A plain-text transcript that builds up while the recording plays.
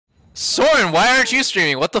Soren, why aren't you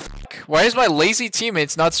streaming? What the fuck? Why is my lazy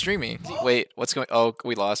teammates not streaming? Wait, what's going? Oh,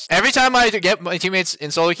 we lost. Every time I get my teammates in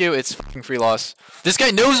solo queue, it's fucking free loss. This guy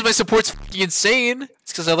knows my support's fucking insane.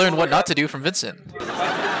 It's because I learned what not to do from Vincent.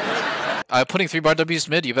 I'm putting 3 bar W's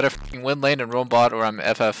mid. You better fucking win lane and roam bot, or I'm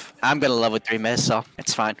FF. I'm gonna level 3 mid, so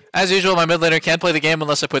it's fine. As usual, my mid laner can't play the game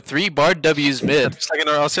unless I put 3 bar W's mid. It's like in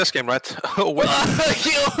our LCS game, right? Oh, wait.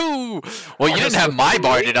 Well, you didn't have my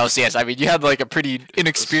bard in LCS. I mean, you had like a pretty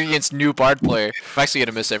inexperienced new bard player. I'm actually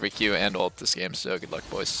gonna miss every Q and ult this game, so good luck,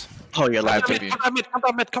 boys. Oh, you're live. Come down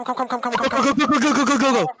mid. Come. Go.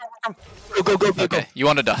 Okay, you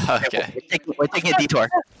wanted to. Okay. We're taking a detour.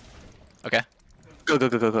 Okay.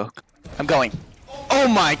 Go. I'm going. Oh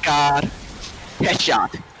my god.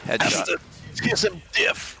 Headshot. Headshot. Here's some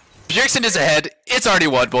diff. BJERGSEN is ahead. It's already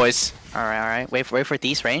won, boys. Alright. Wait for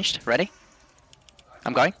these ranged. Ready?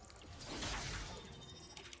 I'm going.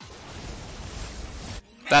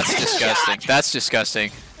 That's disgusting. That's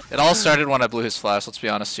disgusting. It all started when I blew his flash, let's be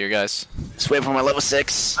honest here, guys. Just wait for my level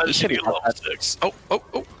 6. I should be level 6. Oh.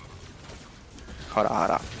 Hold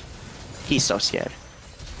on. He's so scared.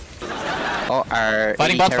 Oh, our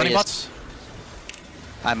Fighting bots.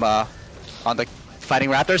 I'm on the fighting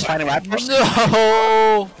raptors.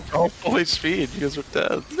 No! Oh, full HP. You guys are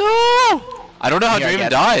dead. No! I don't know how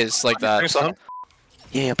Draven dies like that.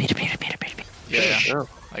 Yeah, Peter. Yeah.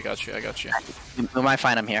 I got you. We might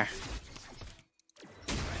find him here.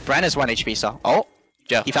 Brand is 1 HP, so. Oh!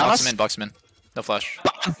 Yeah, he found us? box him in. No flash.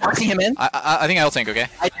 I'm boxing him in? I think I'll tank, okay?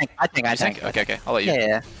 I tank. Okay, I'll let you.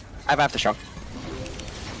 Yeah. I have aftershock.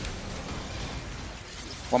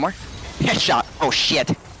 One more. Headshot. Oh shit.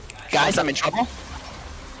 Guys, I'm in trouble.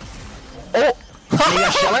 Oh! Maybe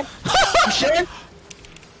I'm chilling?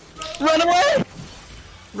 Run away!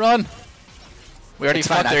 Run! We already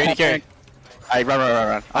fought there, 80 carry. Alright,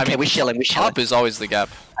 run. Okay, we're chilling. Top is always the gap.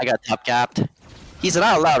 I got top gapped. He's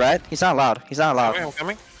not allowed, right? He's not allowed. I'm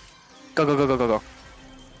coming. Go. Go.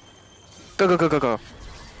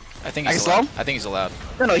 I think he's allowed. He's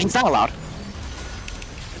No, he's not allowed.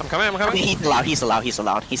 I'm coming. He's allowed. He's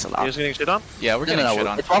getting shit on? Yeah, we're getting shit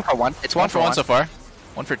on. It's 1 for 1. It's 1 for 1 so far.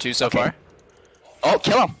 1 for 2 so far. Oh,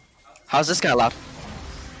 kill him. How's this guy allowed?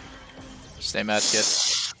 Stay mad, kid.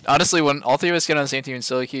 Honestly, when all 3 of us get on the same team in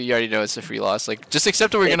solo queue, you already know it's a free loss. Like, just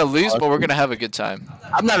accept that we're gonna lose, but we're gonna have a good time.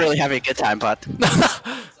 I'm not really having a good time, but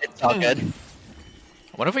it's all good.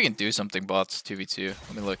 I wonder if we can do something, bots 2v2.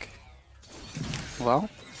 Let me look. Well,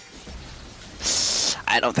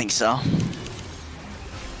 I don't think so.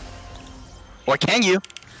 Or can you?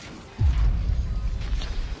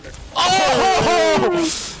 Oh!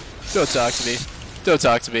 Don't talk to me. Don't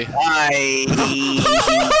talk to me.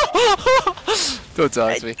 Don't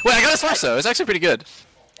talk to me. Wait, I got a smash though. It's actually pretty good.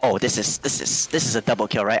 Oh, this is a double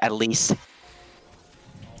kill, right? At least.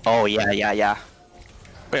 Oh yeah.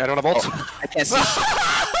 Wait, I don't have ult. Oh, I can't see.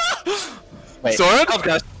 Wait. Soren? Oh,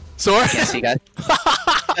 guys. Soren? I can't see, guys.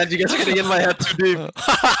 And you guys are getting in my head too deep.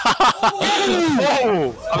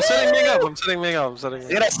 Oh! I'm setting me up. Look at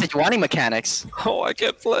that Sejuani mechanics. Oh, I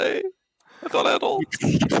can't play. I thought I had ult.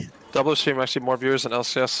 Double stream actually more viewers than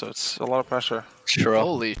LCS, so it's a lot of pressure. True.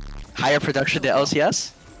 Holy. Higher production than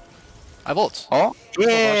LCS? I ult. Oh,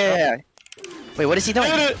 yeah. Wait, what is he doing?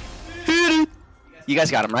 Hit it! You guys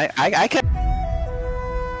got him, right? I can.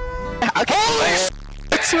 Okay.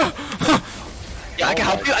 Yeah, I can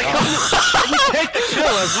help you. Take the kill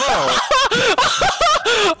as well.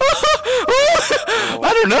 I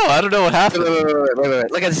don't know what happened.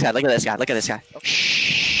 Wait. Look at this guy.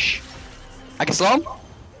 Shh. I can slow him?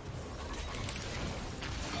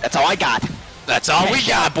 That's all I got. That's all we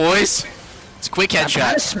got, boys. It's a quick headshot. I'm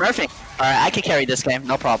kind of smurfing. Alright, I can carry this game,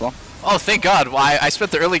 no problem. Oh, thank God. Well, I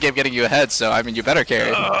spent the early game getting you ahead, so I mean, you better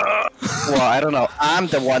carry. Well, I don't know. I'm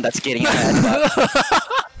the one that's getting ahead.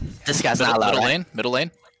 But this guy's not allowed. Middle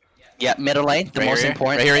lane. Yeah, middle lane. The most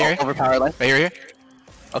important. Right here. Overpower lane. Right here.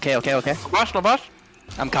 Okay. No bash.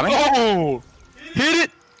 I'm coming. Oh! Hit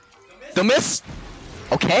it! Don't miss.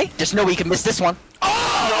 Okay, there's no way you can miss this one. Oh!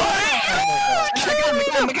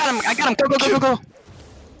 I got him. Go.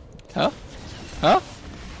 Huh?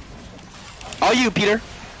 All you, Peter.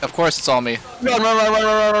 Of course, it's all me. Run.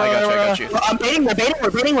 I got you. I'm baiting.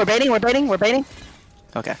 We're baiting.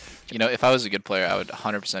 Okay. You know, if I was a good player, I would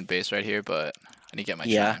 100% base right here, but I need to get my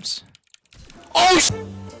chimes. Oh!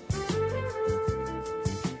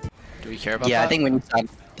 Do we care about that? Yeah, I think we need to.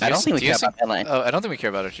 I don't think we care about that lane. Oh, I don't think we care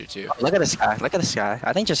about it too. Look at this guy.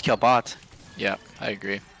 I think just kill bot. Yeah, I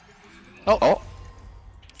agree. Oh.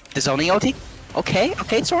 The zoning OT? Okay,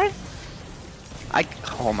 sorry.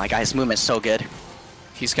 Oh my god, his movement's so good.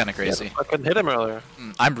 He's kind of crazy. I couldn't hit him earlier.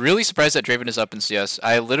 I'm really surprised that Draven is up in CS.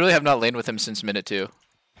 I literally have not laned with him since minute 2.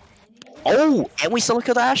 Oh, and we still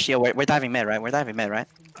kill the Ashe. Yeah, we're diving mid, right? We're diving mid, right?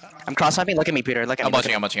 I'm cross-hyping. Look at me, Peter. Look at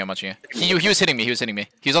me. I'm watching. He was hitting me.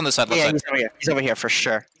 He was on the side. Left side. He's over here. He's over here for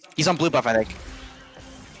sure. He's on blue buff, I think.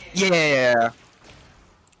 Yeah.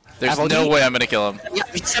 There's no way I'm gonna kill him. Yeah,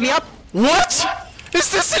 set me up. What?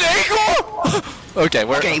 Is this an angle? Okay,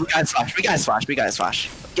 we're... Okay, we got his flash.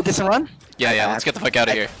 Get this and run? Yeah, let's get the fuck out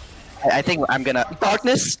of here. I think I'm gonna...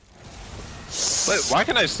 Darkness? Wait, why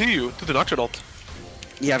can't I see you? Do the Nocturne ult.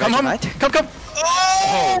 Yeah, come on. Come.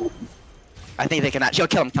 Oh! I think they can... Yo,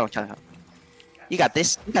 kill him. You got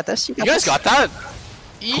this. You guys got that?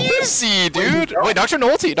 Easy, dude. Wait, Nocturne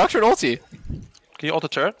ulti. Can you ult the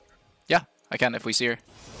turret? Yeah, I can if we see her.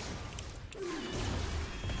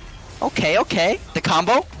 Okay. The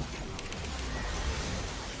combo.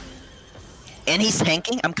 And he's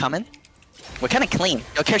tanking. I'm coming. We're kind of clean.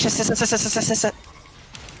 Yo, Kirsch, sit.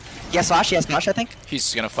 Yes, flash, I think.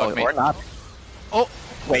 He's gonna fuck me. Or not. Oh.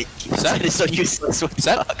 Wait, that is so useless. What's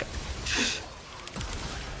that?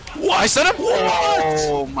 What? I said him?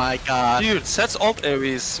 Oh my god. Dude, Set's ult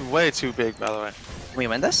area is way too big, by the way. Can we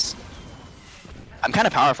win this? I'm kind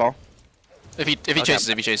of powerful. If he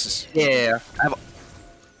chases. Yeah.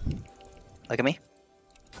 Look at me.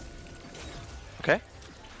 Okay.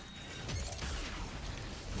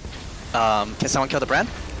 Can someone kill the Brand?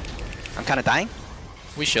 I'm kind of dying.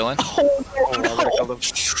 We chilling.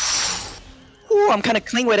 Ooh, I'm kind of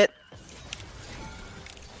clean with it.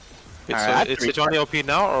 Wait, Alright, so it's Johnny OP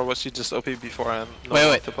now, or was she just OP before and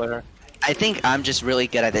wait. to play her? I think I'm just really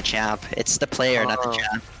good at the champ. It's the player, not the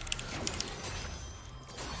champ.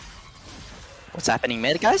 What's happening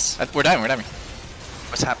mid, guys? We're diving.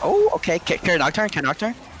 What's happening? Oh, okay. Can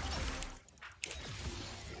Nocturne?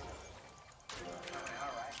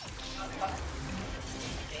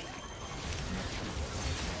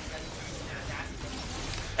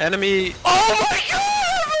 Enemy. Oh my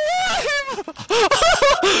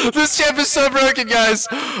god! This champ is so broken, guys.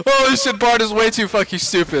 Holy shit, Bard is way too fucking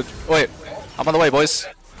stupid. Wait, I'm on the way, boys.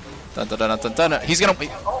 Dun. He's gonna.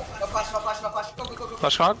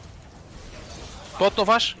 Flash hog. Both no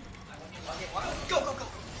flash.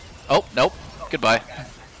 Oh, nope. Goodbye.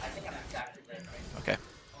 Okay.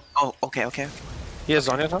 Oh, okay. He has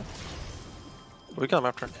Zonya now. We got him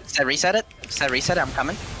after. Set reset it. I'm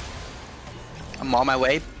coming. I'm on my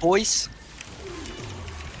way, boys.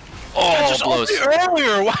 Oh, just blows.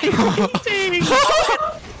 Earlier, why are you waiting?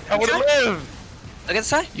 I would have lived. Look at the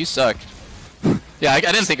side. You suck. Yeah, I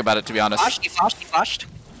didn't think about it, to be honest. He flashed.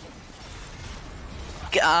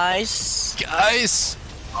 Guys.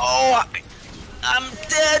 Oh, I'm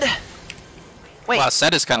dead. Wait. Wow,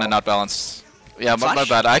 set is kind of not balanced. Yeah, my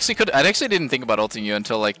bad. I actually didn't think about ulting you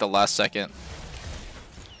until like the last second.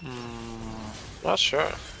 Not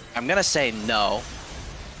sure. I'm gonna say no.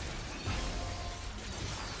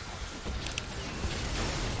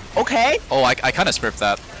 Okay. Oh, I kind of smurfed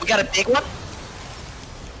that. We got a big one.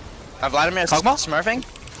 Vladimir is smurfing.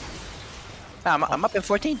 I'm up in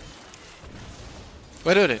 14.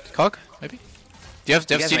 Wait. Cog? Maybe? Do you have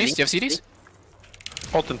CDs? Do you have CDs?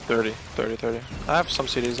 Ult in 30. I have some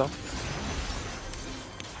CDs though.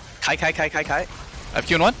 Kai. I have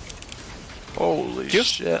Q in 1. Holy Q?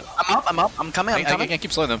 shit. I'm up. I'm coming. I can't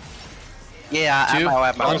keep slowing them. Yeah, I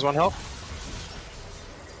have my One health.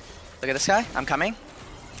 Look at this guy. I'm coming.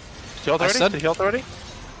 Did he ult already?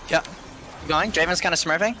 Yeah. Keep going. Draven's kind of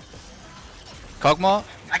smurfing. Kog'Maw?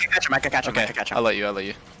 I can catch him. Okay, I'll let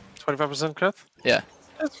you. 25% crit? Yeah.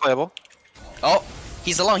 It's playable. Oh,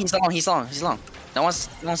 he's alone. No one's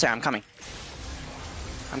there. I'm coming.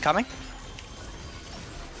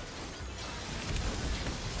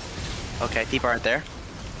 Okay, people aren't there.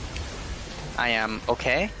 I am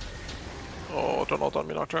okay. Oh, don't ult on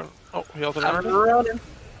me, Nocturne. Oh, he ulted already?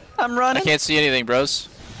 I'm running. I can't see anything, bros.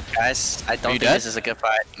 Guys, I don't think this is a good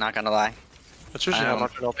fight. Not gonna lie. That's usually how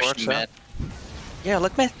Nocturne ult works, yeah? Yeah,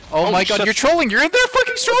 look mid. Oh my god, you're trolling! You're in their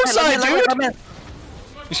fucking strong side, dude!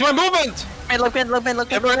 You see my movement? Look mid.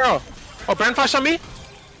 Every arrow. Oh, Brand flash on me?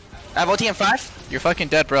 I have OT in 5. You're fucking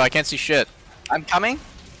dead, bro. I can't see shit. I'm coming.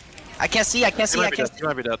 I can't see. He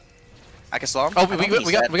might be dead. I can slow him. Oh,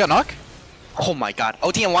 we got knock? Oh my god.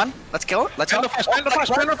 OT in 1. Let's go. Blind the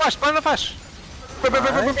flash.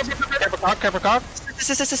 Careful cog.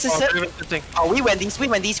 Oh, we win these.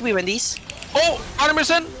 Oh, Vladimir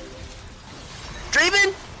Sin.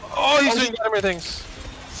 Draven. Oh, he's doing Vladimir things.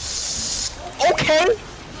 Okay.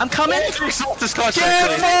 I'm coming. Get fucked!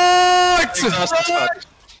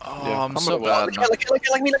 Oh, I'm so bad. Look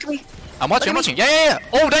at me. I'm watching. Yeah.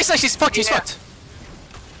 Oh, nice. He's fucked.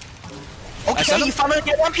 Okay, sent him? you found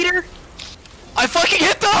get one, Peter? I fucking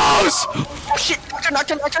hit those! Oh shit, knocked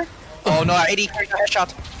her. Oh no, 80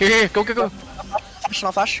 headshot. Here, go. Flash,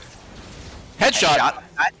 no flash. Headshot.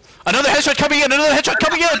 Another headshot coming in,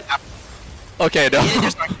 Okay, no.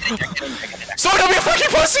 Someone help me a fucking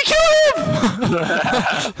pussy, kill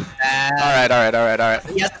him! Alright.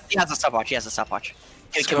 He has a stopwatch.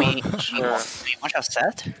 Can we watch our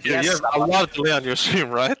set? Yeah, you have a lot of delay on your stream,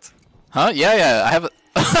 right? Huh? Yeah, I have a...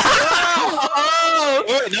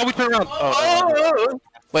 Wait, now we turn around. Oh,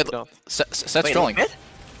 Wait, no. Set's trolling.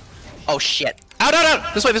 Oh shit.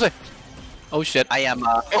 Out! This way. Oh shit. I am,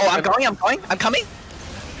 I'm coming.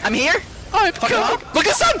 I'm here. Oh, Look at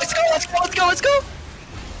the sun! Let's go!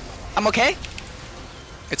 I'm okay.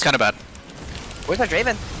 It's kinda bad. Where's my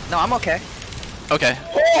Draven? No, I'm okay. Okay.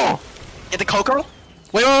 Oh! Get the Coco?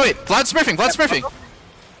 Wait. Vlad's smurfing.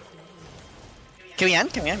 Can we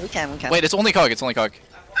end? We can. Wait, it's only Cog. I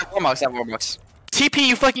have Warbucks. TP,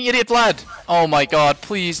 you fucking idiot, Vlad! Oh my god,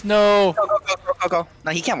 please, no! Go.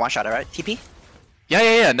 No, he can't one-shot it, right? TP?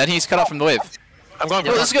 Yeah, and then he's cut off from the wave. I'm going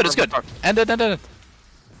Oh, this is good. End it.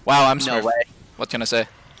 Wow, I'm No smurf. way. What can I say?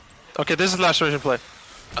 Okay, this is last version play.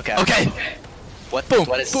 Okay. What? Boom.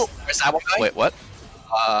 What is? Where's that one going? Wait, what?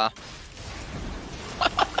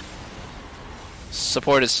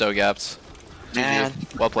 Support is so gapped. Man.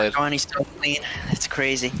 GG. Well played. Johnny's so clean. It's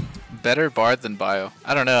crazy. Better Bard than Bio.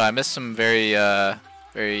 I don't know, I missed some very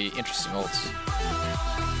interesting ults.